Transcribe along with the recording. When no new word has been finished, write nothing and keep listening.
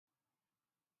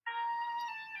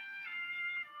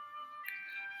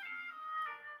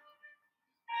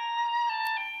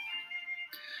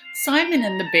Simon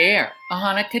and the Bear, a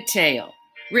Hanukkah Tale,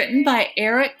 written by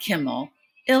Eric Kimmel,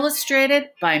 illustrated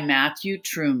by Matthew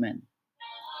Truman.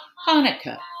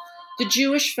 Hanukkah, the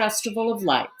Jewish festival of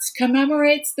lights,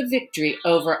 commemorates the victory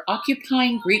over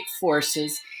occupying Greek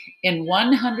forces in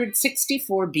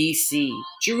 164 BC.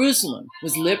 Jerusalem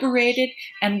was liberated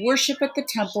and worship at the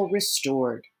temple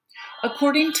restored.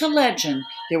 According to legend,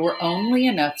 there were only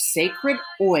enough sacred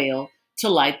oil to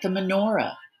light the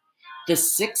menorah, the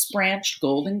 6-branched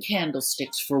golden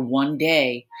candlesticks, for one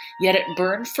day, yet it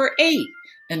burned for 8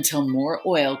 until more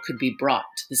oil could be brought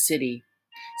to the city.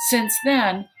 Since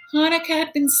then, Hanukkah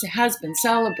has been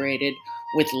celebrated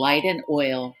with light and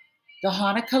oil. The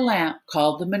Hanukkah lamp,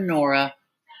 called the menorah,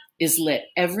 is lit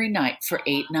every night for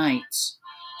 8 nights.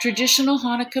 Traditional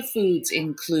Hanukkah foods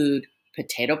include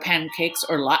potato pancakes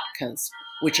or latkes,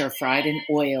 which are fried in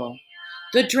oil.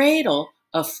 The dreidel,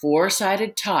 a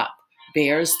 4-sided top,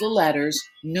 bears the letters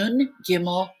Nun,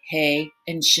 Gimel, He,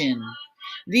 and Shin.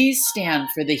 These stand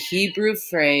for the Hebrew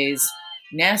phrase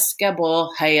Nes Gabol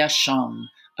Hayasham,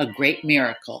 a great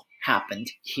miracle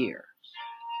happened here.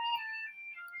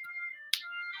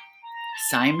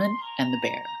 Simon and the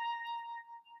Bear.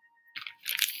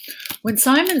 When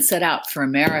Simon set out for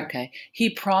America, he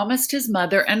promised his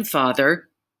mother and father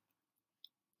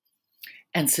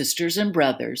and sisters and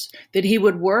brothers that he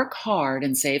would work hard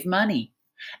and save money.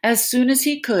 As soon as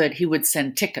he could, he would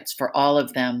send tickets for all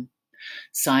of them.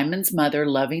 Simon's mother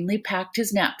lovingly packed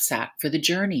his knapsack for the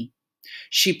journey.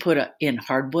 She put in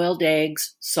hard-boiled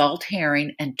eggs, salt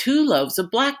herring, and 2 loaves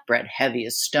of black bread, heavy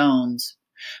as stones.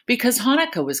 Because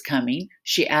Hanukkah was coming,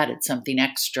 she added something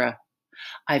extra.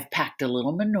 "I've packed a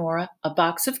little menorah, a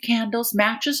box of candles,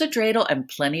 matches, a dreidel, and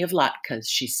plenty of latkes,"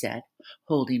 she said,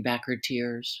 holding back her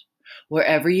tears.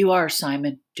 "Wherever you are,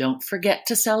 Simon, don't forget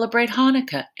to celebrate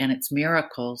Hanukkah and its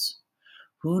miracles.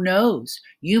 Who knows,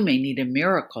 you may need a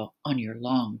miracle on your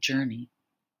long journey."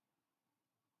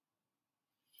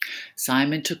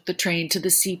 Simon took the train to the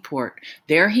seaport.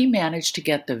 There he managed to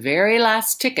get the very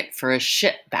last ticket for a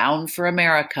ship bound for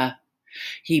America.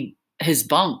 His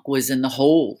bunk was in the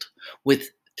hold, with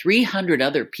 300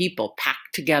 other people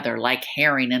packed together like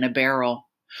herring in a barrel.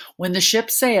 When the ship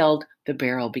sailed, the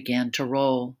barrel began to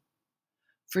roll.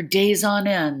 For days on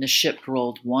end, the ship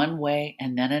rolled one way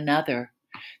and then another.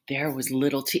 There was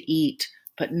little to eat,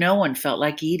 but no one felt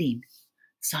like eating.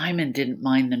 Simon didn't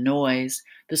mind the noise,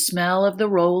 the smell of the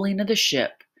rolling of the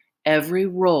ship. Every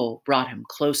roll brought him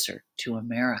closer to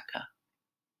America.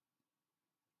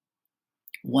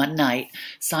 One night,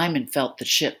 Simon felt the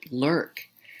ship lurk.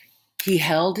 He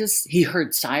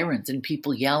heard sirens and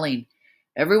people yelling,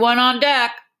 "Everyone on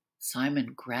deck!"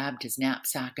 Simon grabbed his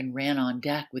knapsack and ran on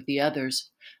deck with the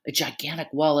others. A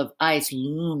gigantic wall of ice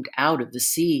loomed out of the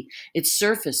sea. Its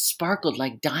surface sparkled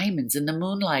like diamonds in the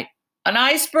moonlight. "An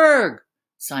iceberg!"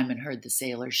 Simon heard the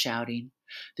sailors shouting.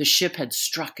 The ship had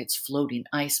struck its floating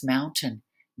ice mountain.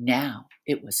 Now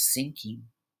it was sinking.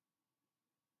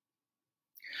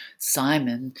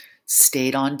 Simon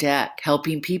stayed on deck,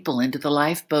 helping people into the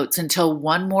lifeboats until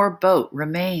one more boat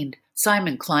remained.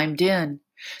 Simon climbed in.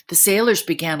 The sailors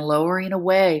began lowering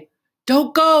away.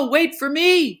 "Don't go! Wait for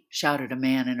me!" shouted a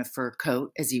man in a fur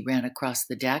coat as he ran across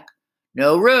the deck.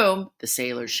 "No room," the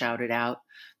sailors shouted out.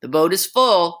 "The boat is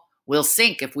full. We'll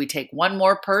sink if we take one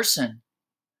more person."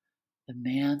 The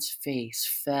man's face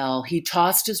fell. He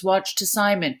tossed his watch to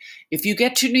Simon. "If you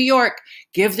get to New York,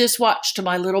 give this watch to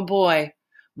my little boy.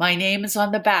 My name is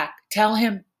on the back. Tell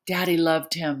him Daddy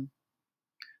loved him."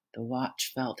 The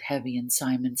watch felt heavy in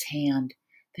Simon's hand.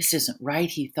 This isn't right,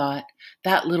 he thought.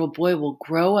 That little boy will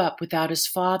grow up without his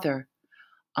father.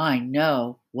 I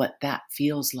know what that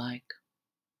feels like.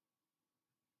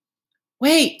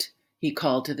 "Wait!" he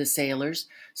called to the sailors.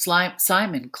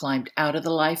 Simon climbed out of the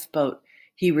lifeboat.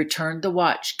 He returned the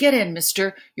watch. "Get in,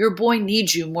 mister. Your boy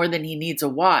needs you more than he needs a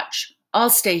watch. I'll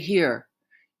stay here."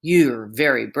 "You're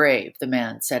very brave," the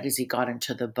man said as he got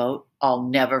into the boat. "I'll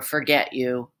never forget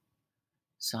you."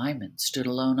 Simon stood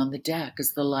alone on the deck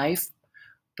as the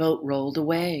lifeboat rolled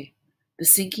away. The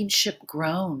sinking ship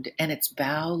groaned and its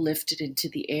bow lifted into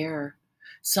the air.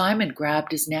 Simon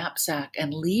grabbed his knapsack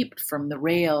and leaped from the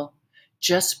rail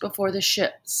just before the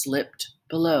ship slipped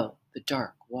below the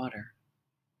dark water.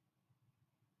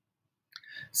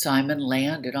 Simon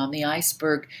landed on the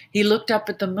iceberg. He looked up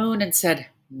at the moon and said,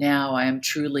 "Now I am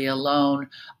truly alone.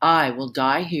 I will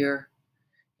die here."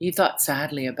 He thought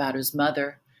sadly about his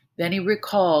mother. Then he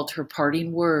recalled her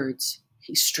parting words.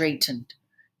 He straightened.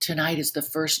 "Tonight is the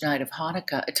first night of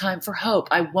Hanukkah, a time for hope.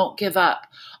 I won't give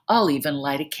up. I'll even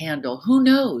light a candle. Who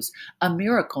knows? A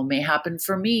miracle may happen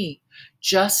for me,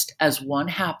 just as one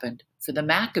happened for the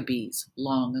Maccabees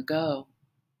long ago."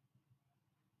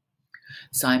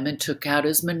 Simon took out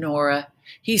his menorah.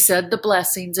 He said the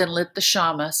blessings and lit the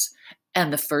shamas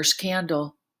and the first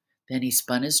candle. Then he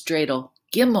spun his dreidel.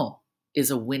 Kimmel is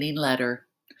a winning letter.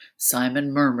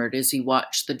 Simon murmured as he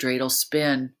watched the dreidel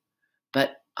spin.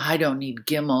 But I don't need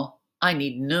Kimmel. I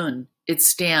need Nun. It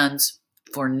stands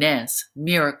for Nes,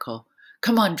 miracle.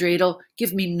 Come on, dreidel,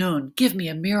 give me Nun. Give me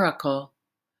a miracle.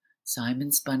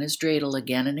 Simon spun his dreidel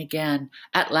again and again.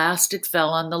 At last it fell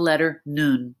on the letter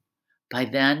Nun. By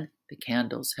then, the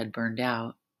candles had burned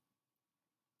out.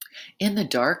 In the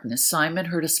darkness, Simon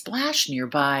heard a splash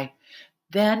nearby.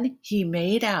 Then he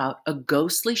made out a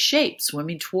ghostly shape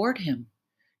swimming toward him.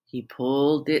 He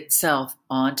pulled itself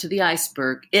onto the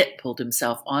iceberg. It pulled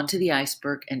himself onto the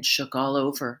iceberg and shook all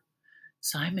over.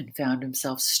 Simon found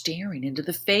himself staring into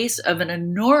the face of an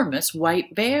enormous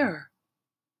white bear.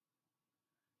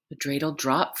 The dreidel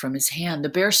dropped from his hand. The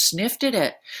bear sniffed at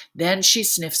it. Then she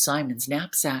sniffed Simon's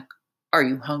knapsack. Are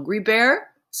you hungry, bear?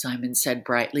 Simon said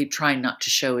brightly, trying not to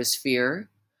show his fear.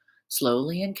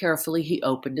 Slowly and carefully he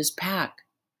opened his pack.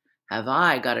 Have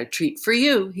I got a treat for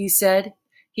you, he said.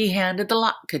 He handed the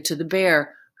latke to the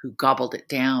bear, who gobbled it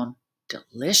down.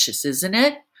 Delicious, isn't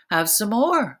it? Have some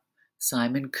more.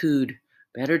 Simon cooed.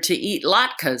 Better to eat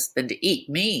latkes than to eat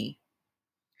me.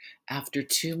 After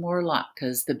 2 more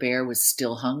latkes, the bear was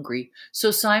still hungry,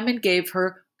 so Simon gave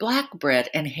her black bread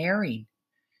and herring.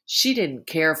 She didn't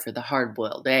care for the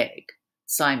hard-boiled egg.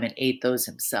 Simon ate those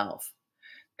himself.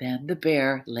 Then the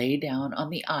bear lay down on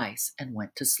the ice and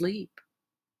went to sleep.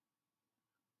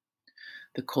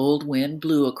 The cold wind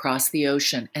blew across the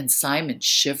ocean, and Simon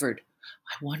shivered.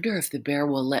 I wonder if the bear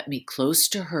will let me close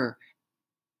to her,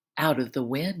 out of the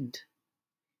wind.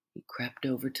 He crept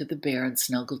over to the bear and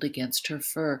snuggled against her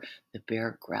fur. The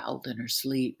bear growled in her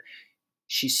sleep.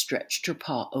 She stretched her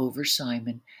paw over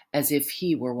Simon, as if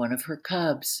he were one of her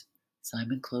cubs.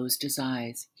 Simon closed his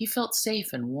eyes. He felt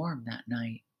safe and warm that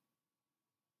night.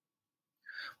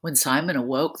 When Simon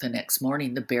awoke the next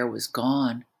morning, the bear was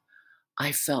gone.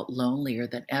 I felt lonelier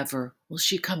than ever. Will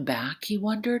she come back, he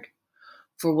wondered.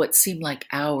 For what seemed like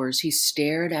hours, he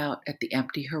stared out at the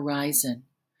empty horizon.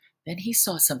 Then he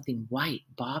saw something white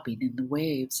bobbing in the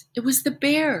waves. It was the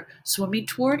bear swimming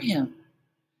toward him.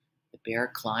 The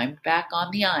bear climbed back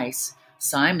on the ice.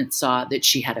 Simon saw that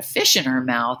she had a fish in her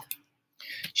mouth.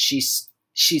 She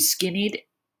skinned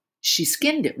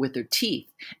it with her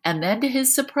teeth, and then to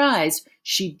his surprise,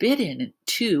 she bit in it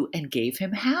too and gave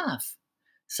him half.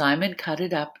 Simon cut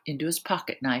it up into his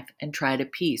pocket knife and tried a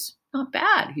piece. Not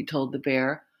bad, he told the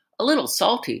bear. A little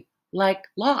salty, like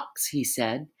lox, he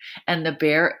said, and the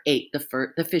bear ate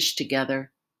the fish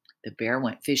together. The bear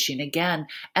went fishing again,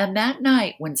 and that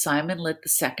night when Simon lit the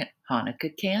second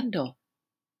Hanukkah candle.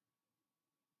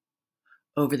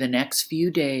 Over the next few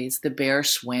days, the bear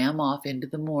swam off into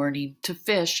the morning to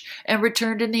fish and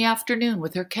returned in the afternoon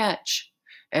with her catch.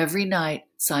 Every night,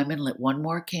 Simon lit 1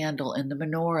 more candle in the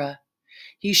menorah.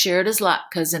 He shared his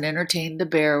latkes and entertained the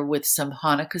bear with some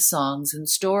Hanukkah songs and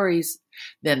stories.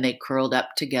 Then they curled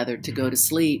up together to go to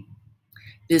sleep.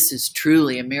 This is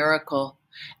truly a miracle,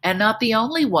 and not the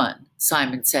only one,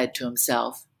 Simon said to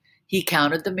himself. He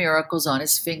counted the miracles on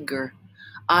his finger.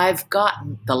 I've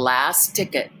gotten the last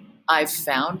ticket. I've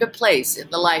found a place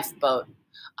in the lifeboat.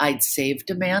 I'd saved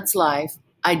a man's life.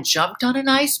 I jumped on an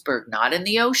iceberg, not in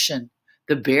the ocean.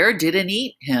 The bear didn't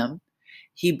eat him.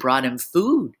 He brought him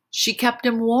food. She kept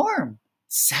him warm.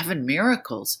 7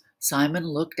 miracles. Simon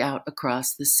looked out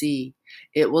across the sea.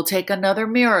 It will take another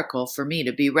miracle for me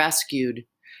to be rescued.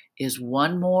 Is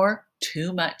 1 more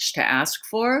too much to ask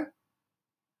for?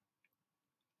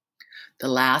 The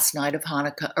last night of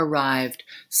Hanukkah arrived.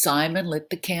 Simon lit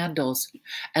the candles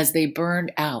as they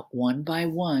burned out one by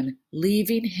one,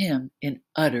 leaving him in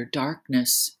utter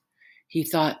darkness. He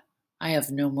thought, I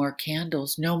have no more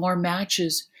candles, no more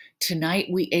matches. Tonight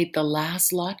we ate the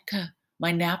last latke.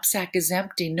 My knapsack is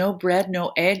empty, no bread,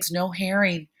 no eggs, no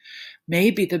herring.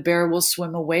 Maybe the bear will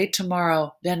swim away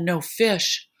tomorrow, then no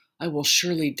fish. I will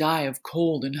surely die of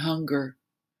cold and hunger.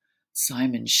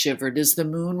 Simon shivered as the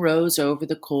moon rose over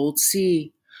the cold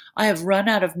sea. I have run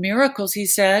out of miracles, he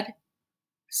said.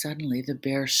 Suddenly the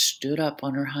bear stood up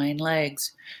on her hind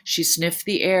legs. She sniffed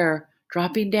the air.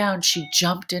 Dropping down, she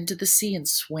jumped into the sea and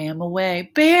swam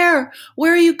away. Bear,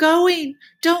 where are you going?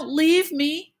 Don't leave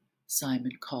me,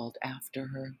 Simon called after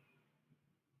her.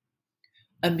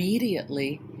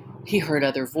 Immediately, he heard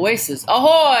other voices.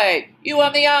 Ahoy, you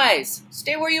on the ice!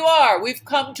 Stay where you are. We've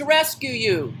come to rescue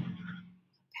you.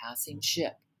 A passing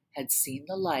ship had seen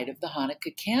the light of the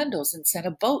Hanukkah candles and sent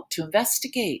a boat to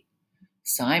investigate.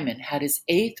 Simon had his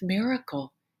 8th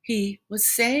miracle. He was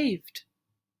saved.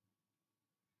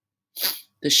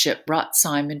 The ship brought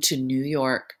Simon to New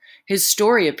York. His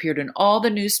story appeared in all the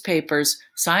newspapers.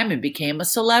 Simon became a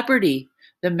celebrity.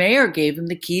 The mayor gave him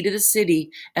the key to the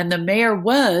city, and the mayor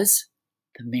was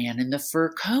the man in the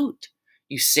fur coat.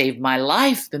 "You saved my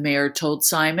life," the mayor told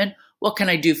Simon. "What can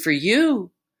I do for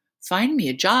you?" "Find me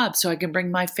a job so I can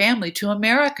bring my family to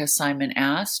America," Simon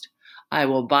asked. "I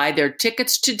will buy their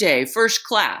tickets today, first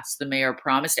class," the mayor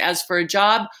promised. "As for a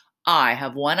job, I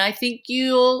have one I think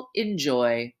you'll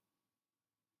enjoy."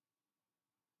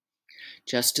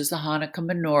 Just as the Hanukkah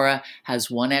menorah has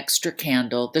one extra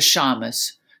candle, the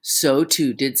Shamus, so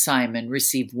too did Simon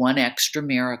receive one extra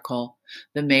miracle.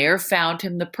 The mayor found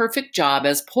him the perfect job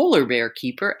as polar bear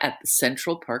keeper at the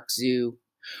Central Park Zoo.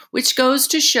 Which goes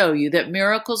to show you that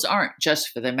miracles aren't just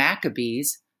for the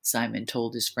Maccabees, Simon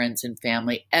told his friends and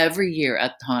family every year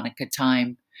at Hanukkah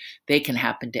time. They can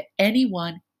happen to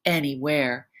anyone,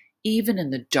 anywhere, even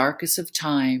in the darkest of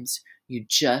times. You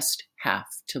just have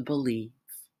to believe.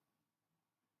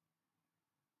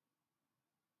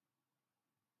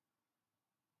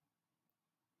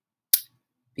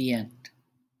 The end.